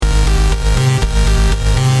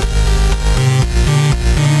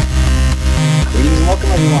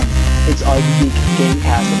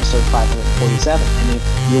547. And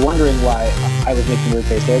if you're wondering why I was making a weird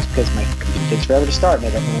face there, it's because my computer takes forever to start, and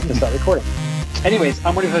I don't know when to start recording. Anyways,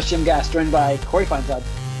 I'm one of your hosts, Jim Gass, joined by Corey Feinsod.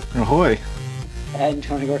 Ahoy. And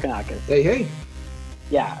Tony Gorkanakis. Hey.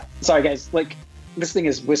 Yeah. Sorry, guys. Like, this thing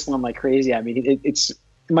is whistling like crazy. I mean, it's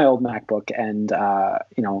my old MacBook, and,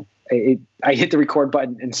 I hit the record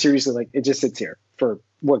button, and seriously, like, it just sits here for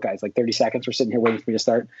what, guys? Like 30 seconds. We're sitting here waiting for me to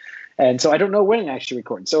start. And so I don't know when it actually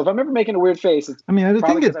records. So if I'm ever making a weird face, I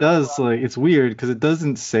think it does. Like, it's weird because it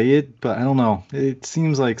doesn't say it, but I don't know. It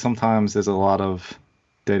seems like sometimes there's a lot of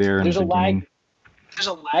dead air. There's a lag. There's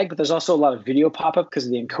a lag, but there's also a lot of video pop-up because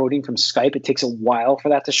of the encoding from Skype. It takes a while for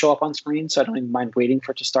that to show up on screen, so I don't even mind waiting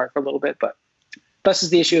for it to start for a little bit. But this is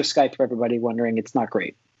the issue of Skype for everybody wondering. It's not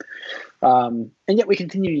great. And yet we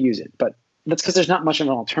continue to use it. But that's because there's not much of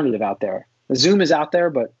an alternative out there. Zoom is out there,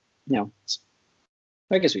 but,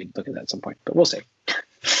 I guess we can look at that at some point. But we'll see.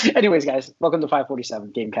 Anyways, guys, welcome to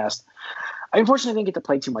 547 Gamecast. I unfortunately didn't get to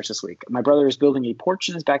play too much this week. My brother is building a porch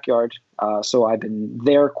in his backyard, so I've been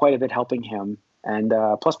there quite a bit helping him. And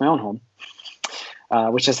plus my own home,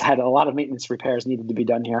 which has had a lot of maintenance repairs needed to be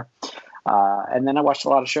done here. And then I watched a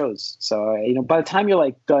lot of shows. So, by the time you're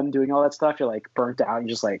like done doing all that stuff, you're like burnt out. You're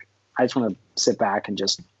just like, I just want to sit back and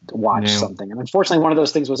just watch something. And unfortunately, one of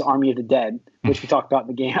those things was Army of the Dead, which we talked about in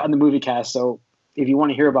the game on the movie cast. So if you want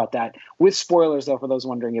to hear about that with spoilers, though, for those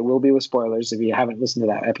wondering, it will be with spoilers if you haven't listened to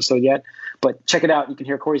that episode yet. But check it out. You can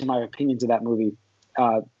hear Corey's and my opinions of that movie.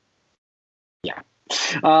 That's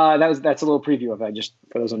a little preview of it, just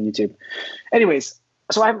for those on YouTube. Anyways,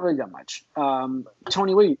 so I haven't really done much.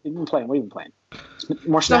 Tony, what have you been playing? What have you been playing?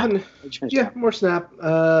 More Snap? More Snap.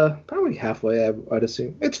 Probably halfway, I'd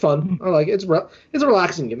assume. It's fun. I like it. It's a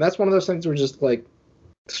relaxing game. That's one of those things where just like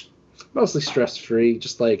mostly stress free,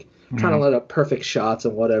 just like trying to let up perfect shots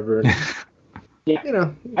and whatever.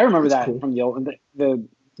 Yeah, I remember that cool. From the old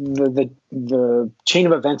the chain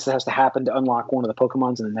of events that has to happen to unlock one of the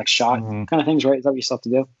Pokemons in the next shot kind of things, right? Is that what you still have to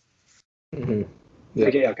do? Mm-hmm.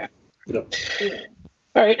 Yeah. Okay. Yeah.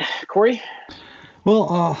 All right, Corey.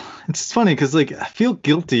 Well, it's funny because like I feel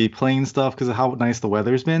guilty playing stuff because of how nice the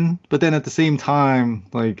weather's been, but then at the same time,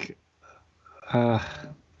 like,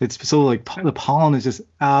 it's so like the pollen is just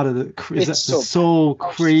out of the. It's so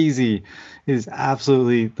crazy. It is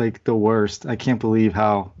absolutely like the worst. I can't believe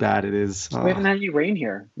how bad it is. We haven't had any rain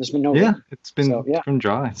here. There's been no rain. Yeah, it's been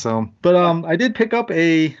dry. So, but I did pick up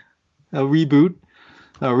a reboot,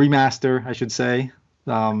 a remaster, I should say.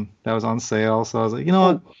 That was on sale. So I was like, you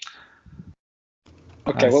know what?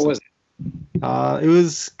 Okay, what was it? It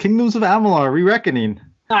was Kingdoms of Amalur: Re-Reckoning.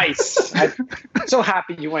 Nice. I'm so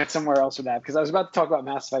happy you went somewhere else with that because I was about to talk about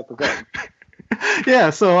Mass Effect. But yeah.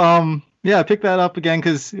 So I picked that up again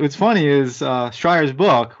because what's funny is Schreier's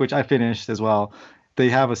book, which I finished as well. They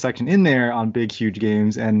have a section in there on big, huge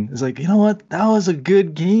games, and it's like, you know what? That was a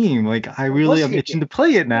good game. Like I really am itching to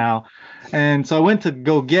play it now, and so I went to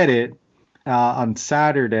go get it on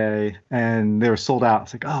Saturday, and they were sold out.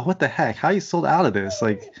 It's like, oh, what the heck? How you sold out of this?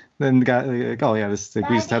 Like then the guy like, oh yeah, this like,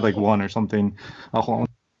 we just had like one or something. Hold on.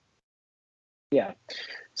 Yeah.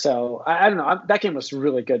 So I don't know. That game was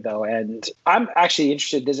really good though, and I'm actually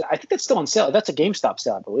interested. I think that's still on sale. That's a GameStop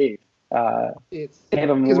sale, I believe. They have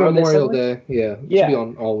a Memorial Day. Yeah. It should be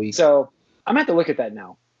on all week. So I'm gonna have to look at that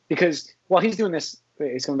now because while he's doing this,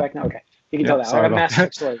 wait, he's coming back now. Okay, you can tell that. I have a Mass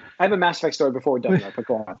Effect story. I have a Mass Effect story before we're done. But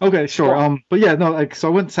go on. Okay, sure. But yeah, no, like so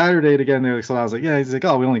I went Saturday to get in there. So I was like, yeah, he's like,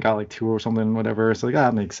 oh, we only got like 2 or something, whatever. So like,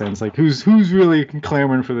 that makes sense. Like, who's really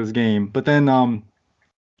clamoring for this game? But then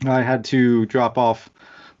I had to drop off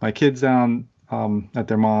my kids down at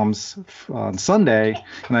their mom's on Sunday,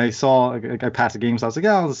 and I saw I passed a GameStop. I was like,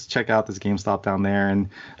 yeah, let's check out this GameStop down there, and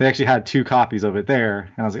they actually had 2 copies of it there,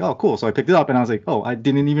 and I was like, oh, cool. So I picked it up, and I was like, oh, I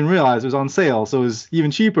didn't even realize it was on sale, so it was even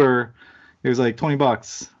cheaper. It was like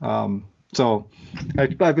 $20. So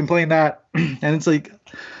I've been playing that, and it's like.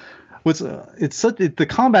 The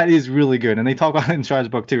combat is really good, and they talk about it in Schreier's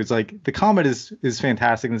book too. It's like the combat is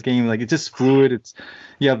fantastic in this game. Like it's just fluid.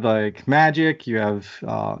 You have like magic, you have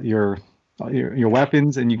your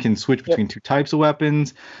weapons, and you can switch between 2 types of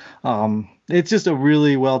weapons. It's just a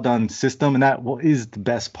really well done system, and that is the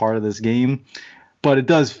best part of this game. But it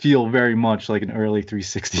does feel very much like an early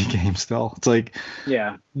 360 game still. It's like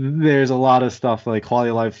there's a lot of stuff like quality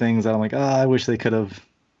of life things that I'm like, I wish they could have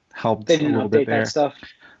helped a little bit there. That stuff.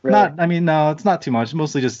 Really? No, it's not too much. It's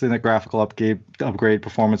mostly just in a graphical upgrade,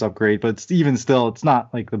 performance upgrade. But it's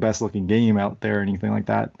not like the best looking game out there or anything like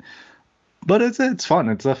that. But it's fun.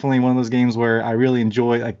 It's definitely one of those games where I really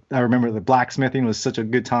enjoy. Like I remember the blacksmithing was such a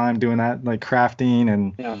good time doing that, like crafting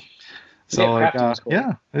and. Yeah. So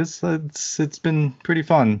cool. It's been pretty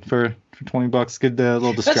fun for $20. Good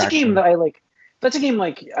little distraction. That's a game that I like. that's a game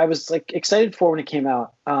like I was like excited for when it came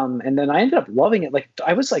out, and then I ended up loving it. Like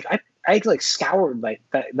I was like I like scoured like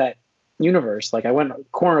that universe. Like I went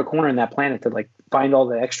corner to corner in that planet to like find all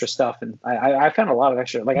the extra stuff, and I found a lot of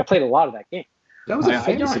extra. Like I played a lot of that game. That was a I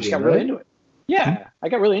fantasy just game, got really right? into it. Yeah, I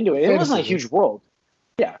got really into it. It wasn't a huge world.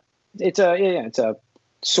 Yeah, it's a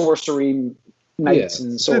sorcery, knights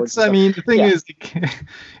and swords. I mean, the thing is,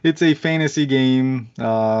 it's a fantasy game,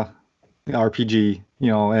 RPG,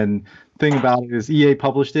 and thing about it is EA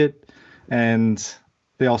published it, and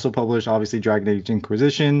they also published obviously Dragon Age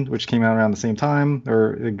Inquisition, which came out around the same time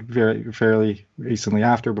or fairly recently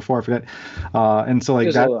before I forget. And so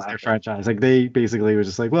like that's their franchise. Like they basically were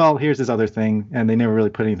just like, well, here's this other thing, and they never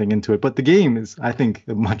really put anything into it. But the game is, I think,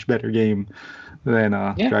 a much better game than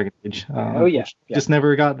Dragon Age. Just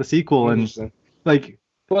never got the sequel, and like.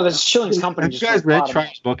 Well, there's Shilling's Company. Have you guys read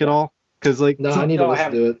Triumph's book at all? Because like, no, I need to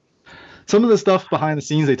listen to it. Some of the stuff behind the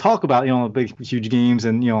scenes they talk about, big huge games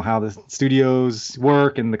and how the studios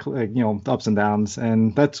work and the ups and downs,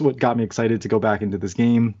 and that's what got me excited to go back into this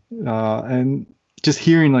game, and just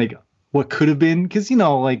hearing like what could have been, because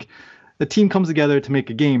like the team comes together to make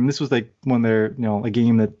a game. This was like when they're a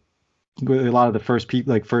game that a lot of the first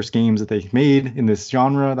games that they made in this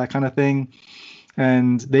genre, that kind of thing,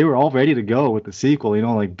 and they were all ready to go with the sequel.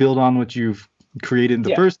 Like build on what you've created in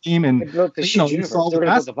the first game, and install the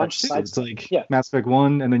Mass Effect. It's like Mass Effect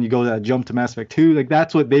 1, and then you go that jump to Mass Effect 2. Like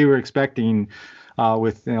that's what they were expecting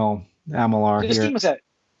with Amalur. This game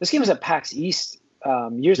was at PAX East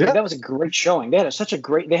years ago. That was a great showing. They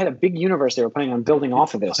had a big universe they were planning on building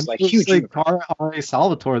off of this, like huge. Like R.A.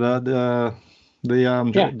 Salvatore, the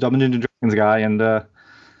Dungeons and Dragons guy, and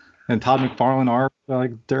Todd McFarlane art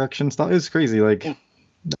direction stuff. It's crazy. Like,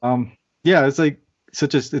 it's like.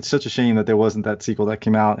 It's such a shame that there wasn't that sequel that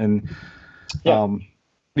came out, and but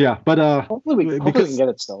hopefully we can get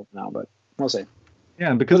it still now, but we'll see.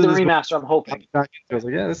 Yeah, and because of the remaster, I'm hoping. I was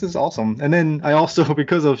like, this is awesome. And then I also,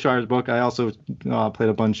 because of Shire's book, I also played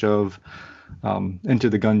a bunch of Enter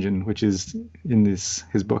the Gungeon, which is in his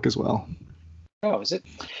book as well. Oh, is it?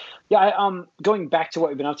 Yeah, going back to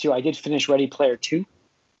what we've been up to, I did finish Ready Player 2.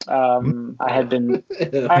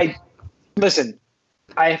 Listen.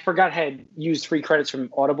 I forgot I had used free credits from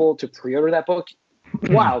Audible to pre-order that book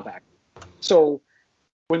a while back. So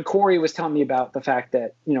when Corey was telling me about the fact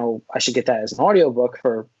that, I should get that as an audiobook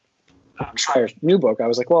for Shire's new book, I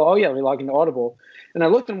was like, well, let me log into Audible. And I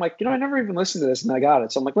looked and I'm like, I never even listened to this, and I got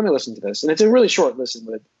it. So I'm like, let me listen to this. And it's a really short listen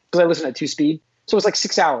because I listen at 2 speed. So it's like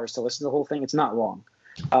 6 hours to listen to the whole thing. It's not long.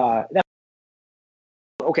 Okay.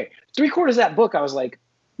 3/4 of that book, I was like,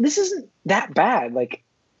 this isn't that bad. Like,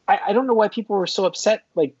 I don't know why people were so upset.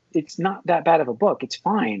 Like, it's not that bad of a book. It's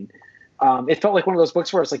fine. It felt like one of those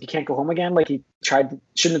books where it's like you can't go home again. Like he shouldn't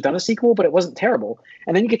have done a sequel, but it wasn't terrible.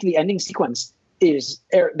 And then you get to the ending sequence, is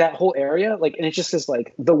that whole area, like, and it just is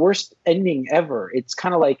like the worst ending ever. It's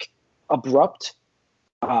kind of like abrupt,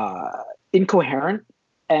 incoherent,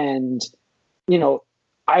 and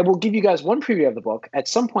I will give you guys one preview of the book. At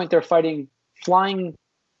some point, they're fighting flying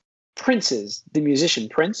princes, the musician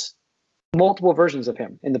Prince. Multiple versions of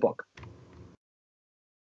him in the book.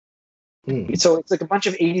 So it's like a bunch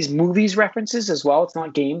of 80s movies references as well. It's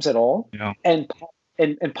not games at all. Yeah. And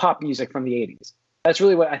pop music from the 80s. That's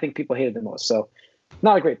really what I think people hated the most. So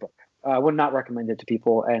not a great book. I would not recommend it to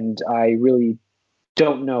people. And I really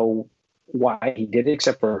don't know why he did it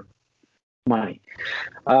except for money.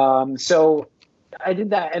 So I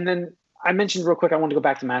did that. And then I mentioned real quick, I wanted to go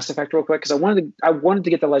back to Mass Effect real quick because I wanted to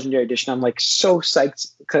get the Legendary Edition. I'm like so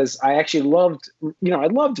psyched because I actually loved, I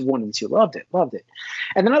loved 1 and 2, loved it.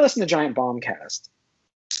 And then I listened to Giant Bombcast,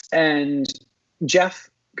 and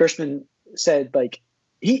Jeff Gershman said like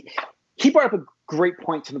he brought up a great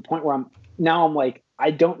point to the point where I'm like,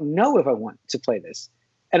 I don't know if I want to play this.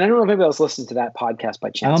 And I don't know if maybe I was listening to that podcast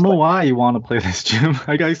by chance. I don't know why you want to play this, Jim.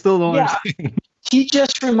 Like, I still don't understand. He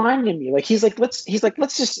just reminded me, like, he's like,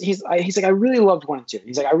 I really loved 1 and 2.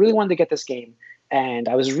 He's like, I really wanted to get this game, and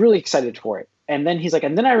I was really excited for it. And then he's like,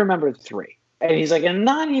 and then I remembered 3. And he's like, and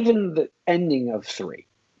not even the ending of 3.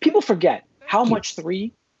 People forget how much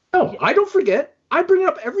 3. No, I don't forget. I bring it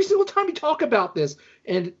up every single time we talk about this.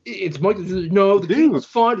 And it's Mike, no, the game was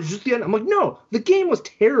fun. It's just the end. I'm like, no, the game was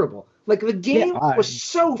terrible. Like, the game was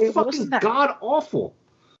so fucking god-awful.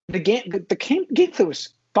 The gameplay was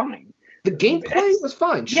fine. The gameplay was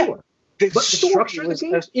fine, sure. But the structure was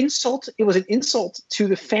an insult. It was an insult to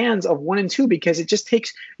the fans of 1 and 2 because it just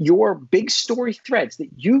takes your big story threads that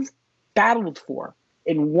you've battled for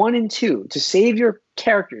in 1 and 2 to save your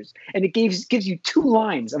characters, and it gives you 2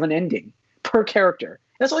 lines of an ending per character.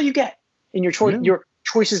 That's all you get. And your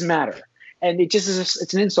choices matter. and it just is.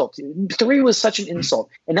 It's an insult. 3 was such an insult,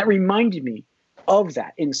 and that reminded me of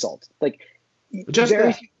that insult. Like Just very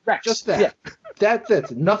that. few reps. Just that. Yeah. That's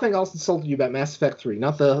it. Nothing else insulted you about Mass Effect 3.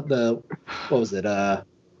 Not the what was it?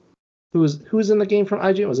 Who was in the game from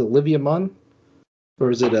IGN? Was it Olivia Munn? Or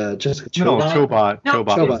was it Jessica No, Chobot?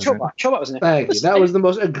 Chobot. No, Chobot. Chobot was in it. Thank you. That was the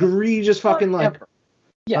most egregious fucking like. Whatever.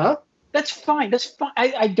 Yeah, Huh? that's fine. That's fine.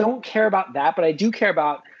 I don't care about that, but I do care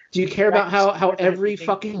about. Do you care about how every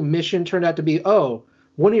fucking mission turned out to be? Oh,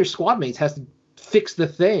 one of your squad mates has to fix the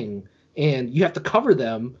thing, and you have to cover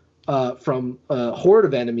them from a horde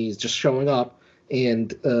of enemies just showing up. And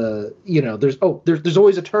there's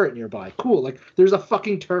always a turret nearby. Cool, like there's a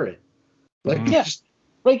fucking turret. Like Yeah,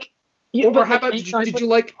 like. Yeah, Or but how about like, did you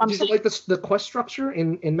like the quest structure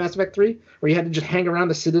in Mass Effect 3 where you had to just hang around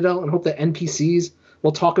the Citadel and hope that NPCs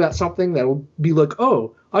will talk about something that will be like,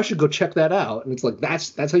 oh, I should go check that out, and it's like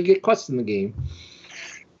that's how you get quests in the game.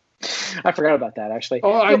 I forgot about that actually.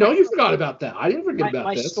 Oh, I know you forgot about that. I didn't forget about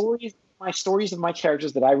my this. stories of my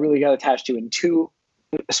characters that I really got attached to in 2,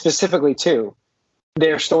 specifically 2,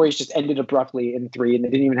 their stories just ended abruptly in 3, and they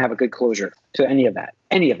didn't even have a good closure to any of that.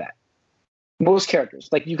 Most characters,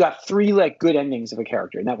 like you got 3 like good endings of a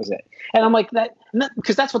character, and that was it. And I'm like that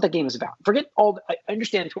because that's what the game is about. Forget all. I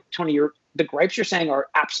understand, Tony. The gripes you're saying are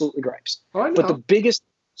absolutely gripes. Oh, I know. But the biggest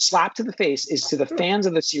slap to the face is to the fans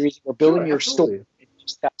of the series who are building your story.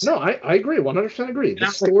 No, I agree, 100% agree. The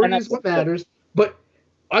story is what matters. But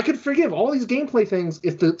I could forgive all these gameplay things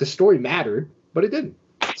if the story mattered, but it didn't.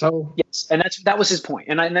 So yes, and that was his point.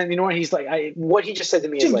 And then you know what he's like. What he just said to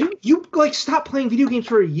me is Jim, like, you like stopped playing video games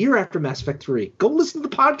for a year after Mass Effect 3. Go listen to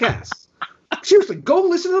the podcast. Seriously, go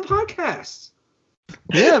listen to the podcast.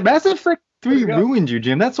 Yeah, Mass Effect 3 ruined you,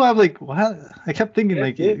 Jim. That's why I'm like, what? I kept thinking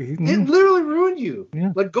It literally ruined you.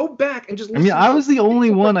 Yeah. Like, go back and just I listen. mean, I was the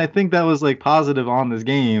only one I think that was like positive on this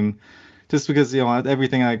game, just because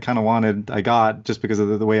everything I kind of wanted I got just because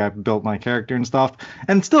of the way I built my character and stuff.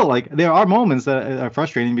 And still, like, there are moments that are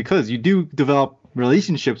frustrating because you do develop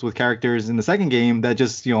relationships with characters in the second game that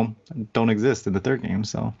just don't exist in the third game.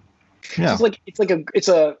 So yeah, it's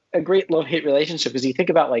a great love-hate relationship because you think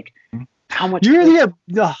about like how much I'm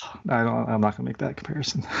not gonna make that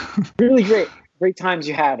comparison. really great times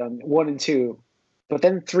you had on 1 and 2. But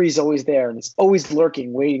then 3 is always there, and it's always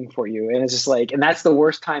lurking, waiting for you. And it's just like, and that's the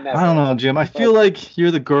worst time ever. I don't know, Jim. I feel like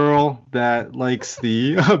you're the girl that likes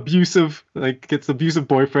the gets the abusive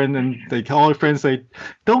boyfriend, and like all her friends say,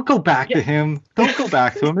 "Don't go back to him. Don't go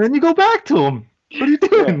back to him." And then you go back to him. What are you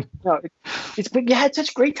doing? Yeah. No, but you had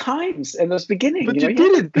such great times in those beginnings. But you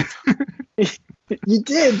didn't. You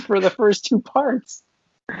did for the first 2 parts.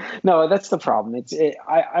 No, that's the problem.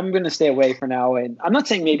 I'm going to stay away for now, and I'm not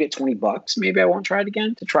saying maybe at $20, maybe I won't try it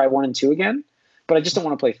again to try 1 and 2 again. But I just don't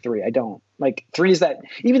want to play 3. I don't like 3. Is that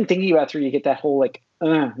even thinking about 3? You get that whole like,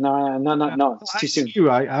 no, it's too soon.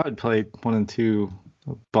 I would play 1 and 2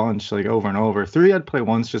 a bunch, like over and over. 3 I'd play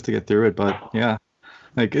once just to get through it, but yeah,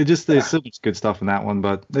 like there's so much good stuff in that one,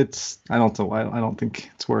 but I don't know why I don't think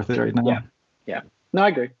it's worth it right now. Yeah. No, I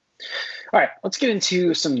agree. All right, let's get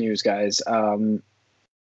into some news, guys.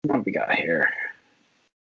 What have we got here?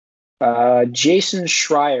 Jason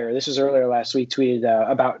Schreier, this was earlier last week, tweeted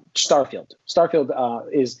about Starfield.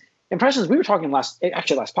 Starfield is impressions. We were talking last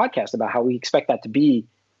podcast about how we expect that to be.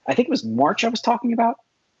 I think it was March I was talking about.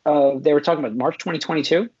 They were talking about March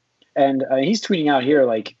 2022. And he's tweeting out here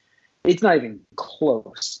like, it's not even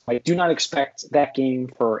close. I do not expect that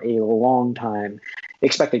game for a long time.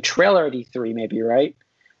 Expect a trailer at E3 maybe, right?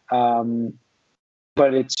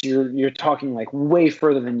 But it's you're talking like way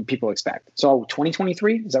further than people expect. So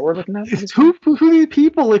 2023, is that what we're looking at? Who are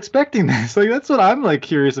people expecting this? Like that's what I'm like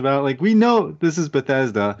curious about. Like we know this is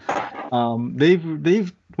Bethesda.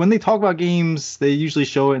 They've when they talk about games, they usually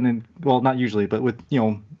show it, and then not usually, but with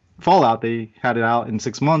Fallout, they had it out in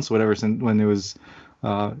 6 months, whatever, since when it was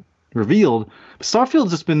revealed. But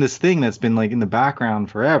Starfield's just been this thing that's been like in the background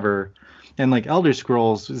forever. And like Elder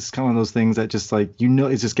Scrolls is kind of one of those things that just like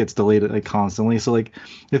it just gets delayed like constantly. So like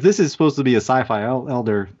if this is supposed to be a sci-fi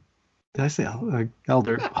Elder, did I say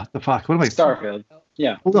Elder? What the fuck? What am I? Starfield.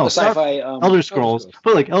 Yeah. Well, no, sci-fi. Elder Scrolls.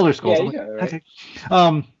 But like Elder Scrolls. Yeah, you got it right.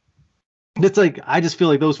 Okay. It's like I just feel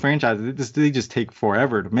like those franchises they just take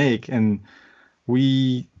forever to make, and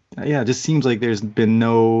it just seems like there's been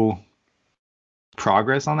no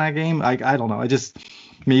progress on that game. I don't know.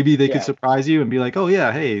 Maybe they could surprise you and be like, oh,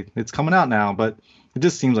 yeah, hey, it's coming out now. But it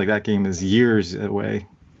just seems like that game is years away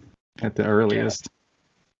at the earliest.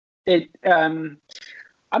 I'm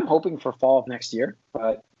hoping for fall of next year,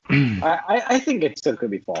 but I think it still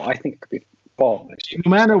could be fall. I think it could be fall next year.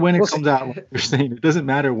 No matter when it We'll comes see. out, like you're saying, it doesn't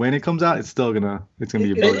matter when it comes out. It's gonna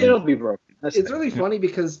be broken. It'll be broken. That's It's fair. really funny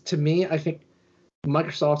because to me, I think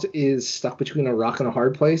Microsoft is stuck between a rock and a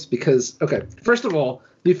hard place because, okay, first of all,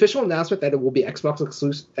 the official announcement that it will be Xbox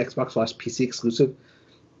exclusive, Xbox/PC exclusive,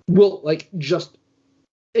 will like just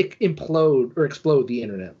implode or explode the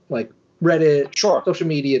internet, like Reddit, Sure. social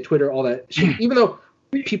media, Twitter, all that shit. Even though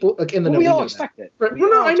people like in the know, We all know expect it. that. Right? We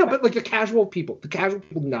Well, no, all I know, expect but like the casual people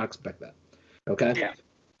do not expect that. Okay. Yeah.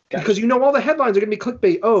 Because you know all the headlines are going to be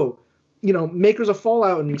clickbait. Oh, makers of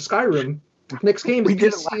Fallout and Skyrim. Next game is We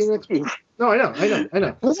did it PC. last week. No, I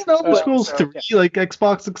know. Wasn't Elder Scrolls so, 3 like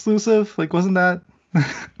Xbox exclusive? Like, wasn't that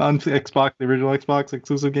on Xbox, the original Xbox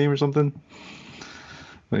exclusive game or something?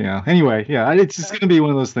 But yeah. Anyway, yeah, it's just gonna be one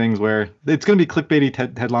of those things where it's gonna be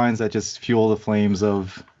clickbaity headlines that just fuel the flames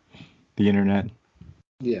of the internet.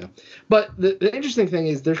 Yeah, but the interesting thing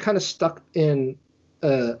is they're kind of stuck in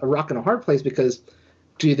a rock and a hard place because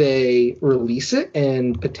do they release it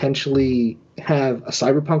and potentially have a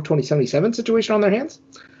Cyberpunk 2077 situation on their hands?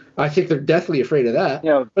 I think they're deathly afraid of that.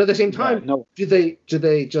 Yeah. But at the same time, No. do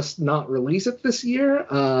they just not release it this year?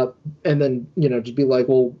 And then just be like,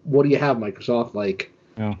 well, what do you have, Microsoft? Like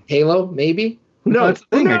Halo, maybe? Who knows? That's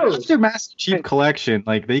the thing. Who Like, knows? that's their Master Chief collection.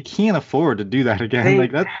 Like, they can't afford to do that again.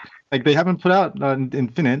 Like that. Like, they haven't put out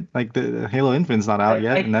Infinite. Like, the Halo Infinite's not out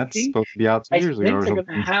yet, and that's supposed to be out 2 years ago or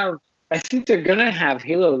something. I think they're gonna have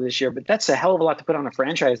Halo this year, but that's a hell of a lot to put on a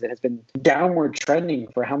franchise that has been downward trending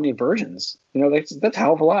for how many versions? That's a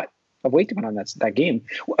hell of a lot of weight to put on that game.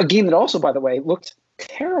 A game that also, by the way, looked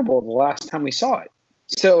terrible the last time we saw it.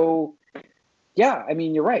 So, yeah, I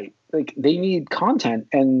mean, you're right. Like, they need content,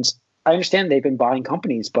 and I understand they've been buying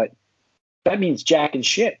companies, but that means jack and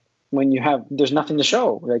shit when there's nothing to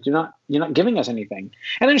show. Like, you're not giving us anything.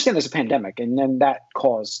 And I understand there's a pandemic, and then that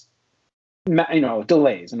caused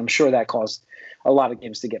delays, and I'm sure that caused a lot of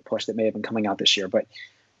games to get pushed that may have been coming out this year. But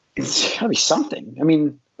it's gotta be something. I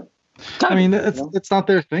mean, it's not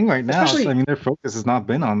their thing right now. Especially, I mean, their focus has not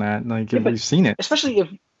been on that. Like, we've seen it.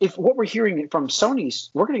 Especially if what we're hearing from Sony's,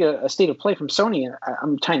 we're going to get a state of play from Sony, and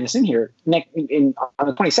I'm tying this in here on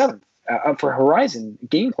the 27th for Horizon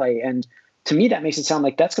gameplay, and to me that makes it sound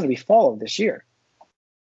like that's going to be fall of this year.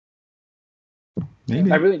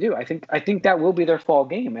 Maybe. I really do. I think that will be their fall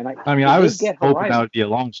game, and I was hoping that would be a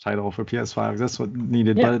launch title for PS5. That's what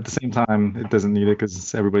needed, but at the same time, it doesn't need it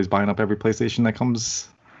because everybody's buying up every PlayStation that comes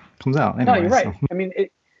out. Anyway, no, you're right. So. I mean,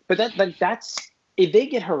 that's if they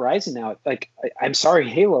get Horizon out. Like, I'm sorry,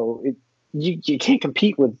 Halo, you can't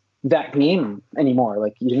compete with that game anymore.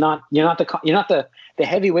 Like, you're not the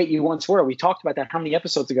heavyweight you once were. We talked about that how many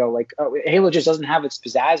episodes ago? Like, Halo just doesn't have its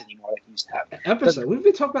pizzazz anymore like it used to have. We've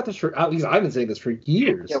been talking about this for at least I've been saying this for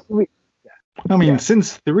years.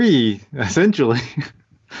 Since 3 essentially.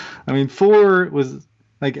 I mean, 4 was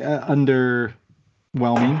like underwhelming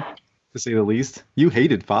to say the least. You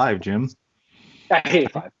hated 5, Jim. I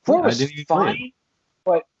hated 5. 4 was fine,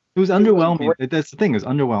 but it was underwhelming. That's the thing. It was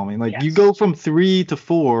underwhelming. Like, you go from 3 to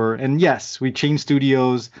 4, and yes, we changed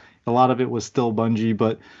studios. A lot of it was still Bungie,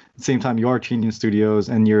 but at the same time, you are changing studios,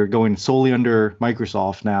 and you're going solely under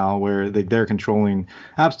Microsoft now, where they're controlling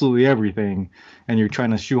absolutely everything, and you're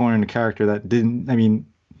trying to shoehorn in a character that didn't. I mean,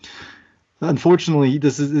 unfortunately, it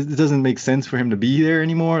doesn't make sense for him to be there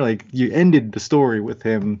anymore. Like, you ended the story with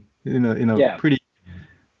him in a pretty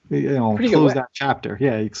close that chapter.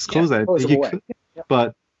 Yeah, you close that.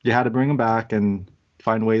 But you had to bring him back and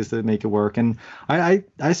find ways to make it work. And I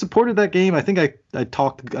supported that game. I think I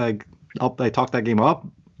talked that game up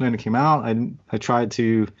when it came out. I tried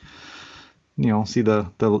to see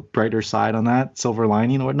the brighter side on that, silver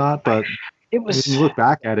lining and whatnot. But when you look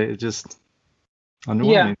back at it, it just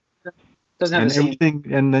underwhelming. Yeah, doesn't have and the same. everything.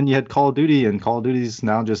 And then you had Call of Duty, and Call of Duty's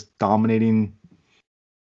now just dominating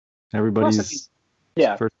everybody's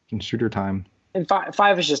first shooter time. And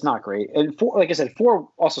 5 is just not great. And 4, like I said, 4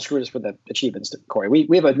 also screwed us with the achievements, Corey.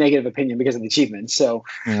 We have a negative opinion because of the achievements, so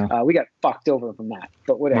we got fucked over from that.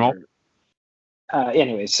 But whatever.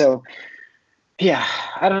 Anyway, so yeah,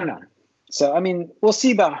 I don't know. So I mean, we'll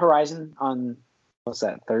see about Horizon on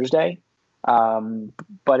Thursday.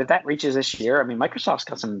 But if that reaches this year, I mean, Microsoft's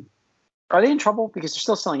got some. Are they in trouble because they're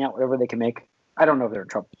still selling out whatever they can make? I don't know if they're in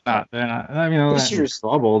trouble. They're not. I mean, they're in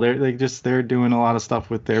trouble. They're doing a lot of stuff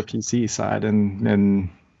with their PC side and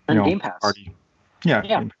Game Pass. Party.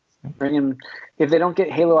 Yeah. Bring in, if they don't get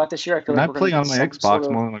Halo out this year, I feel like I play on my Xbox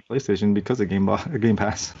more than my PlayStation because of Game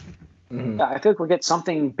Pass. Mm-hmm. Yeah, I feel like we'll get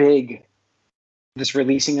something big that's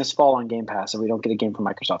releasing this fall on Game Pass, and we don't get a game from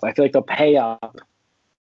Microsoft. I feel like they'll pay up.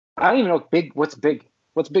 I don't even know what's big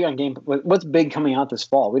on Game. What's big coming out this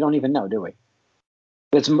fall? We don't even know, do we?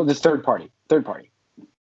 It's the third party.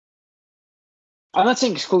 I'm not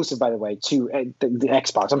saying exclusive, by the way, to the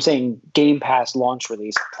Xbox. I'm saying Game Pass launch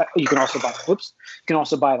release. You can also buy. You can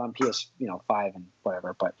also buy it on PS5 and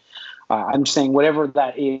whatever. But I'm saying whatever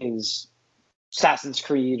that is, Assassin's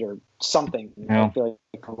Creed or something. Yeah. I feel like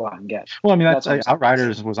you can go out and get. Well, I mean, That's that's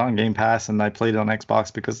Outriders was on Game Pass, and I played it on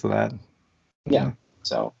Xbox because of that. Yeah.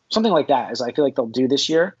 So something like that is I feel like they'll do this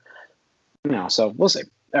year. So we'll see.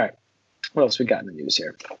 All right. What else we got in the news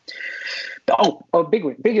here?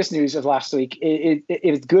 Biggest news of last week. If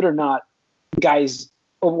it's good or not, guys,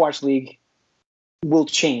 Overwatch League will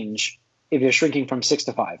change if you're shrinking from 6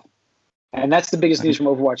 to 5. And that's the biggest news from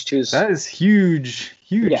Overwatch 2. That is huge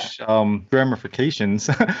ramifications.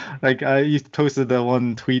 Like you posted that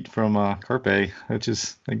one tweet from Carpe, which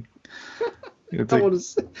is like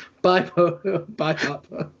it's bye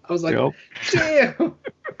Papa. I was like, damn.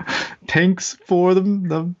 Thanks for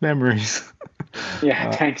the memories.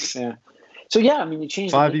 Yeah, thanks. Yeah. So yeah, I mean, you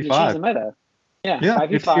changed the meta. Yeah.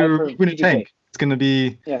 5v5 if you're for winning tank, it's gonna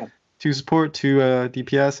be 2 support, 2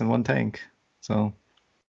 DPS, and 1 tank. So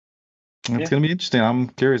it's gonna be interesting. I'm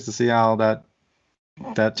curious to see how that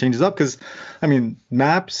changes up, because I mean,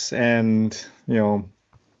 maps and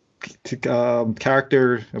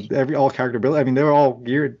character, all character ability. I mean, they're all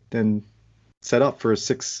geared and set up for a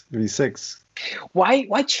 6v6.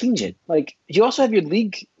 Why change it? Like, you also have your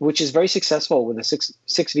league, which is very successful with a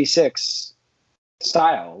 6v6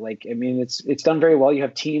 style. Like, I mean, it's done very well. You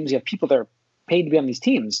have teams, you have people that are paid to be on these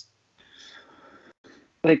teams,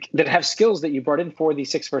 like that have skills that you brought in for the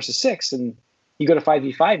 6 versus 6, and you go to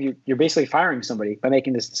 5v5, you're basically firing somebody by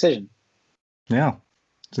making this decision. Yeah.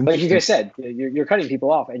 Like you guys said, you're cutting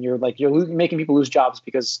people off, and you're making people lose jobs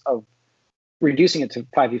because of reducing it to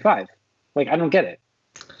 5v5. Like, I don't get it.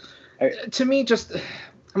 To me,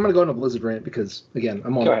 I'm gonna go on a Blizzard rant because again,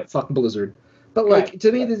 I'm on fucking Blizzard. But like,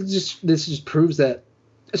 to me, this just proves that.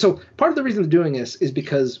 So part of the reason they're doing this is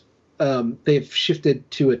because they've shifted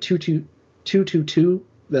to a 2-2-2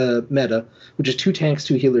 meta, which is 2 tanks,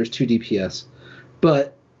 2 healers, 2 DPS.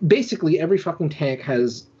 But basically, every fucking tank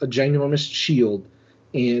has a ginormous shield,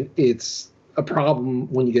 and it's a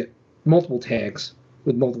problem when you get multiple tanks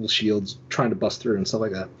with multiple shields trying to bust through and stuff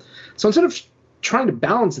like that. So instead of trying to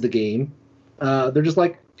balance the game, they're just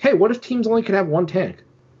like, hey, what if teams only can have 1 tank?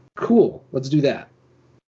 Cool, let's do that.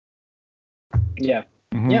 Yeah.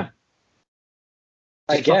 Mm-hmm. Yeah.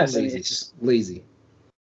 I guess lazy. It's just lazy.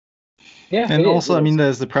 Yeah. And also, I mean,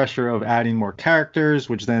 there's the pressure of adding more characters,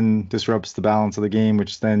 which then disrupts the balance of the game,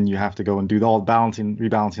 which then you have to go and do all balancing,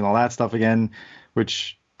 rebalancing, all that stuff again,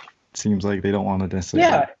 which seems like they don't want to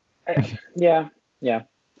necessarily. Yeah.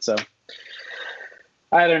 So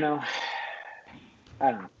I don't know.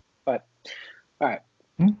 But all right.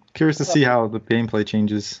 Curious to see how the gameplay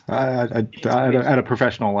changes at a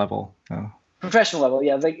professional level. Professional level,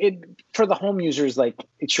 yeah. Like for the home users, like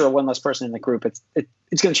it's sure one less person in the group. It's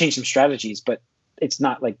going to change some strategies, but it's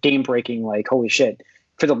not like game breaking. Like holy shit.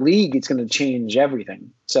 For the league, it's going to change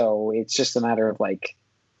everything. So it's just a matter of like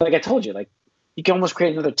I told you, like you can almost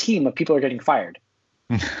create another team of people who are getting fired.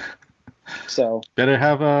 So you better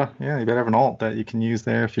have an ult that you can use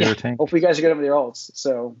there if you're a tank. Hopefully you guys are good over their ults.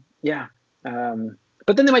 So yeah.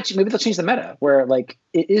 But then maybe they'll change the meta where like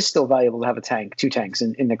it is still valuable to have a tank, 2 tanks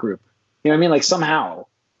in the group. You know what I mean? Like somehow.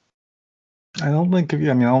 I don't know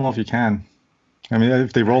if you can. I mean,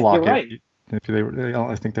 if they roll lock right. it, I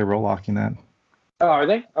think they're roll locking that. Oh, are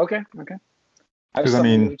they? Okay. Because I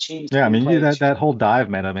mean, that whole dive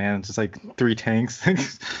meta, man, it's just like 3 tanks.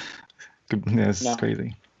 It's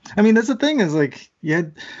crazy. I mean, that's the thing is like you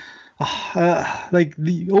had like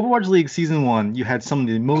the Overwatch League Season 1, you had some of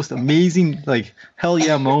the most amazing like hell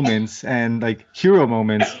yeah moments and like hero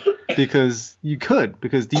moments because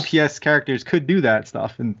DPS characters could do that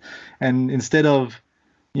stuff, and instead of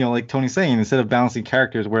like Tony's saying, instead of balancing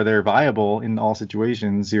characters where they're viable in all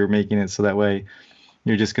situations, you're making it so that way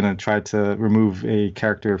you're just gonna try to remove a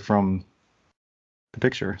character from the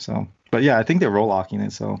picture. So, but yeah, I think they're roll locking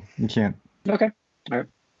it, so you can't. Okay. All right.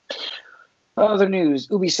 Other news: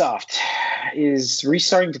 Ubisoft is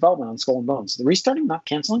restarting development on Skull and Bones. The restarting, not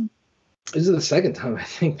canceling. This is the second time, I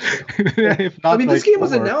think. I mean, this game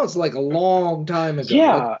was announced like a long time ago.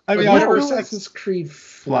 Yeah, I mean, Assassin's Creed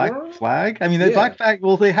 4? Flag. I mean, Black Flag.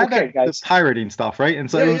 Well, they had the pirating stuff, right?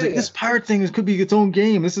 And so it was like, this pirate thing could be its own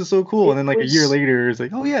game. This is so cool. And then like a year later, it's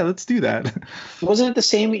like, oh yeah, let's do that. Wasn't it the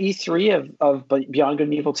same E3 of Beyond Good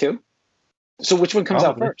and Evil 2? So which one comes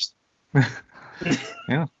out first?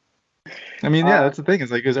 Yeah. I mean, that's the thing.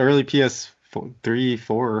 It's like it was early PS3,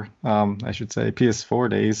 4, I should say, PS4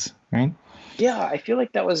 days, right? Yeah, I feel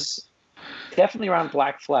like that was definitely around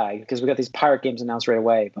Black Flag because we got these pirate games announced right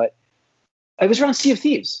away. But it was around Sea of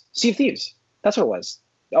Thieves. Sea of Thieves. That's what it was.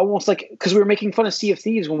 Almost like because we were making fun of Sea of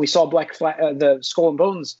Thieves when we saw Black Flag, the Skull and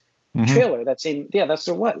Bones trailer. That's what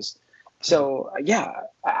it was. So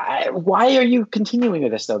why are you continuing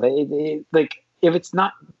with this though? They like if it's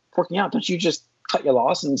not working out, don't you just cut your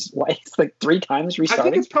loss and why it's like 3 times restarting?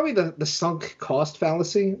 I think it's probably the sunk cost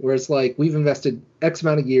fallacy, where it's like we've invested X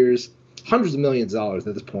amount of years, hundreds of millions of dollars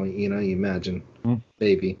at this point. You imagine,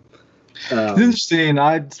 maybe. It's interesting.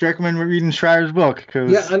 I'd recommend reading Schreier's book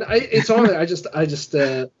because and it's on there. I just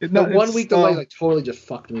the 1 week delay like totally just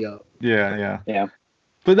fucked me up. Yeah.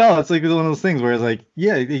 But no, it's like one of those things where it's like,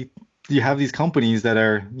 you have these companies that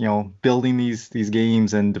are, building these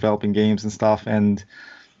games and developing games and stuff, and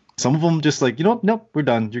some of them just like, nope, we're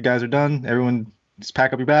done. You guys are done. Everyone just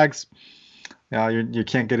pack up your bags. You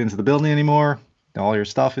can't get into the building anymore. All your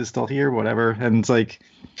stuff is still here, whatever. And it's like,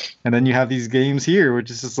 and then you have these games here,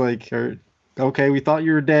 which is just like, okay, we thought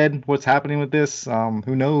you were dead. What's happening with this?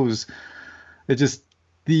 Who knows? It just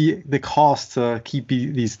the cost to keep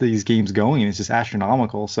these games going is just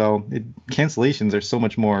astronomical. So cancellations are so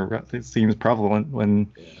much more, it seems, prevalent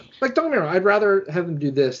when. Like, don't get me wrong, I'd rather have them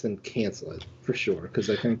do this than cancel it for sure.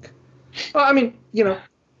 Because I think,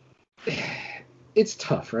 it's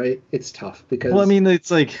tough, right? It's tough because. Well, I mean,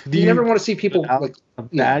 it's like, do you never want to see people like a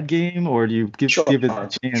bad game, or do you give it a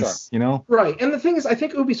chance? Right. And the thing is, I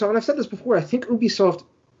think Ubisoft, and I've said this before, I think Ubisoft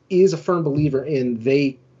is a firm believer in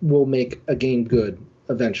they will make a game good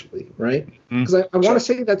eventually, right? Because I want to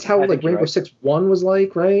say that's how like Rainbow Six 1 was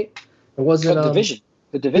like, right? It wasn't The Division.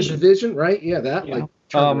 The Division, right? Yeah, that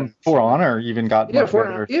For Honor even got For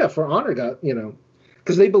Honor got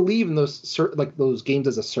because they believe in those games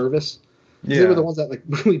as a service. They were the ones that like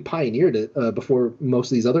really pioneered it before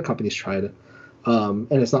most of these other companies tried it.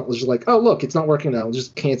 And it's not just like, oh look, it's not working now. We'll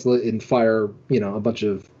just cancel it and fire a bunch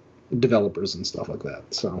of developers and stuff like that.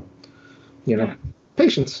 So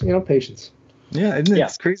patience. Yeah, and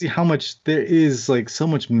it's crazy how much there is like so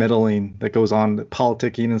much meddling that goes on,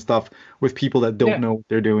 politicking and stuff with people that don't know what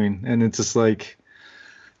they're doing, and it's just like,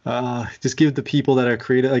 just give the people that are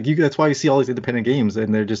creative, like that's why you see all these independent games,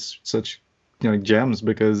 and they're just such gems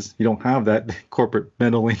because you don't have that corporate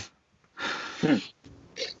meddling.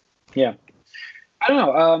 Yeah, I don't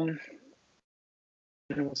know.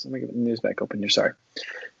 Let me get the news back open here. Sorry,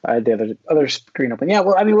 I had the other screen open. Yeah,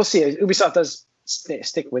 well, I mean, we'll see. Ubisoft does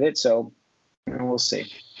stick with it, so. We'll see.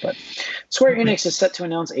 But Square Enix is set to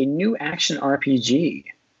announce a new action RPG.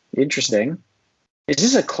 Interesting. Is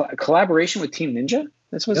this a collaboration with Team Ninja?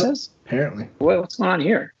 That's what it says? Apparently. What's going on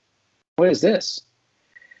here? What is this?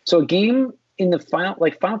 So a game in the Final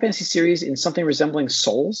Fantasy series in something resembling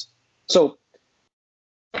Souls. So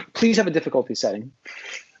please have a difficulty setting.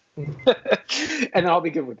 And I'll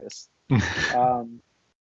be good with this.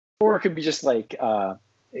 Or it could be just like, that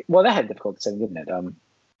had difficulty setting, didn't it?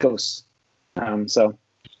 Ghosts. Ghost of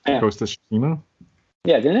Tsushima?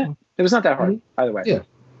 Yeah, didn't it? It was not that hard, either way. Yeah.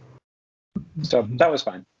 So that was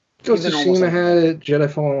fine. Ghost of Tsushima had it.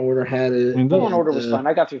 Jedi Fallen Order had it. Fallen Order was fine.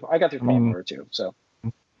 I got through Fallen Order too. So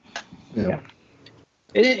yeah.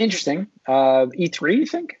 Interesting. E3, you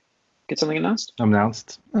think? Get something announced?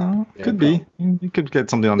 Could be. You could get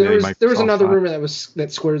something on there. There was another rumor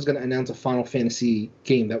that Square is going to announce a Final Fantasy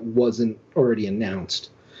game that wasn't already announced,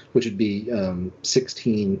 which would be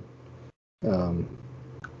 16.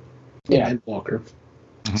 Endwalker.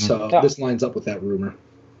 So this lines up with that rumor.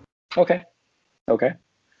 Okay.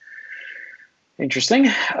 Interesting.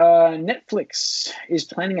 Netflix is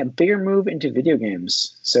planning a bigger move into video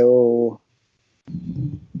games. So.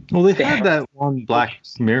 Well, they had that one Black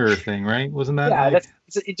Mirror thing, right? Wasn't that? Yeah,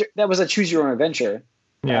 that was a choose your own adventure.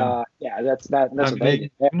 Yeah. That's what they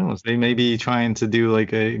did. Who knows? They may be trying to do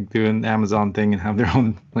do an Amazon thing and have their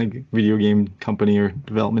own video game company or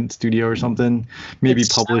development studio or something. Maybe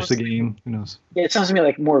publish the game. Who knows? Yeah, it sounds to me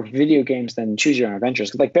like more video games than choose your own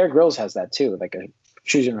adventures. Because Bear Grylls has that too, like a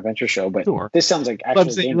choose your own adventure show. But this sounds like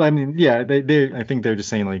actually. I think they're just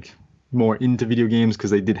saying more into video games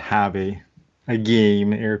because they did have a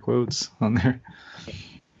game, air quotes, on there.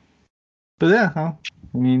 But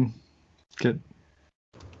good.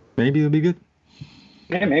 Maybe it'll be good.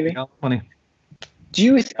 Yeah, maybe. Funny.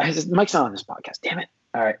 Mike's not on this podcast. Damn it.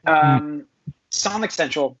 All right. Sonic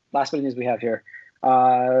Central. Last bit of news we have here.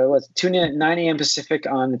 Tune in at 9 a.m. Pacific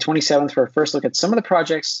on the 27th for a first look at some of the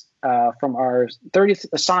projects from our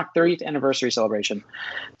Sonic 30th anniversary celebration.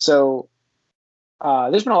 So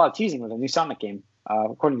there's been a lot of teasing with a new Sonic game,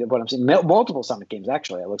 according to what I'm seeing. Multiple Sonic games,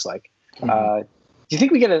 actually, it looks like. Do you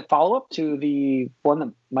think we get a follow up to the one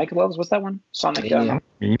that Mike loves? What's that one? Sonic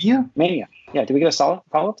Mania? Mania. Yeah. Do we get a solid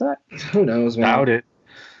follow up to that? Who knows, man? Doubt it.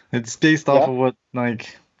 It's based off of what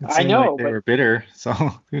I know they were bitter, so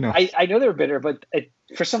who knows? I know they were bitter, but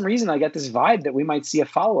for some reason I got this vibe that we might see a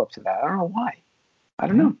follow up to that. I don't know why. I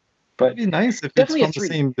don't know. But it'd be nice if it's from the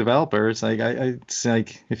same developers. It's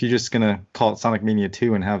like if you're just gonna call it Sonic Mania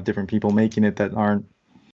 2 and have different people making it that aren't,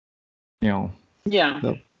 Yeah.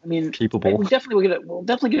 I mean, capable. We'll definitely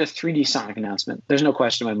get a 3D Sonic announcement. There's no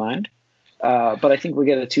question in my mind. But I think we'll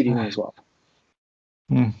get a 2D one as well.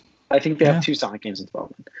 I think they have 2 Sonic games in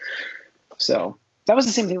development. So that was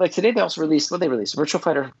the same thing. Like today, they also released Virtua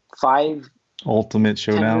Fighter 5 Ultimate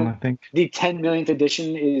Showdown. I think the 10 millionth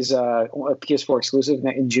edition is a PS4 exclusive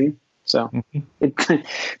in June. So it's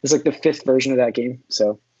like the 5th version of that game.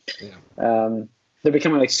 So they're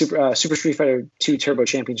becoming like Super Street Fighter 2 Turbo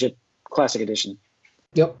Championship Classic Edition.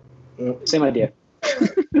 Yep. Same idea.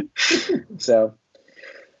 So,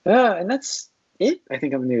 and that's it. I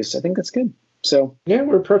think on the news. I think that's good. So yeah,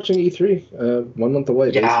 we're approaching E3. 1 month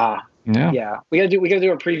away. Yeah. We gotta do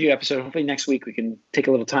a preview episode. Hopefully next week we can take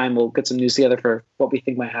a little time. We'll get some news together for what we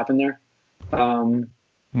think might happen there. Talk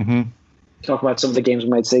about some of the games we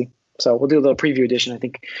might see. So we'll do a little preview edition, I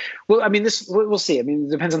think. Well, I mean, we'll see. I mean, it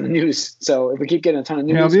depends on the news. So if we keep getting a ton of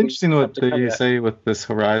news, it'll be interesting what they say with this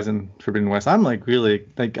Horizon Forbidden West. I'm really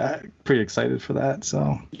pretty excited for that.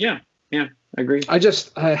 So yeah, I agree. I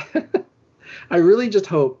really just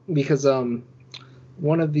hope because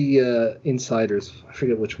one of the insiders, I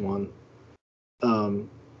forget which one,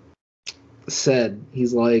 said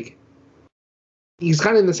he's kind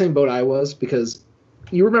of in the same boat I was, because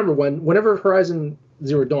you remember whenever Horizon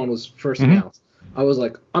Zero Dawn was first announced, I was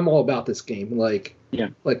like, I'm all about this game. Like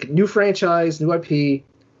new franchise, new IP,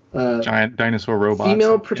 giant dinosaur robots,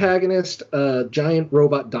 female protagonist, giant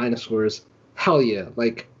robot dinosaurs. Hell yeah!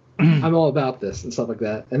 Like I'm all about this and stuff like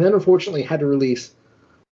that. And then unfortunately had to release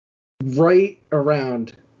right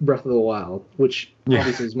around Breath of the Wild, which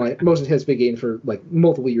obviously is my most anticipated game for like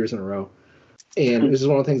multiple years in a row. And this is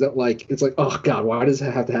one of the things that it's like, oh god, why does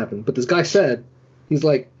it have to happen? But this guy said, he's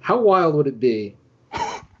like, how wild would it be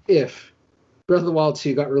if Breath of the Wild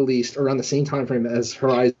 2 got released around the same time frame as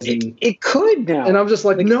Horizon? It could now. And I'm just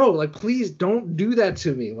like no, please don't do that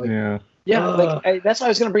to me. That's why I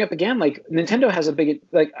was going to bring up again. Like Nintendo has a big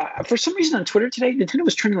for some reason on Twitter today, Nintendo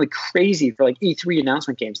was trending like crazy for like E3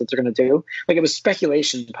 announcement games that they're going to do. Like it was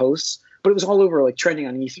speculation posts, but it was all over like trending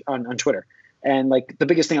on Twitter. And like the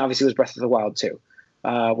biggest thing obviously was Breath of the Wild 2,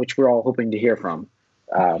 which we're all hoping to hear from.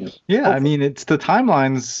 Hopefully. I mean, it's the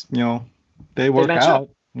timelines. They work out.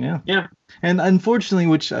 Yeah. And unfortunately,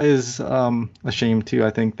 which is a shame too.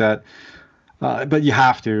 I think that. But you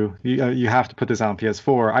have to put this out on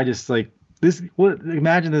PS4. I just like this.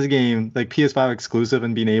 Imagine this game like PS5 exclusive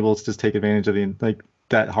and being able to just take advantage of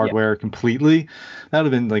that hardware completely. That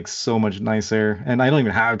would have been like so much nicer. And I don't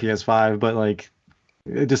even have a PS5, but like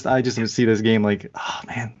I just see this game like, oh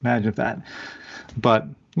man, imagine that. But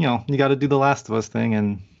you got to do the Last of Us thing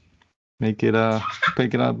and make it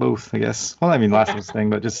both, I guess. Well, I mean Last of Us thing,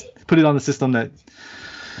 but just put it on the system that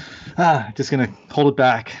just gonna hold it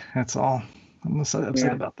back. That's all. I'm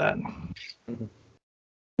upset about that.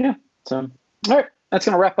 Yeah. So, all right. That's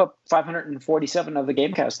going to wrap up 547 of the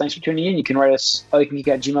Gamecast. Thanks for tuning in. You can write us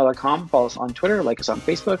gmail.com, follow us on Twitter, like us on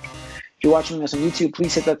Facebook. If you're watching us on YouTube,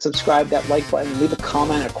 please hit that subscribe, that like button, leave a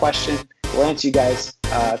comment, a question. We'll answer you guys.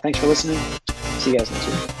 Thanks for listening. See you guys next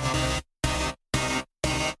week.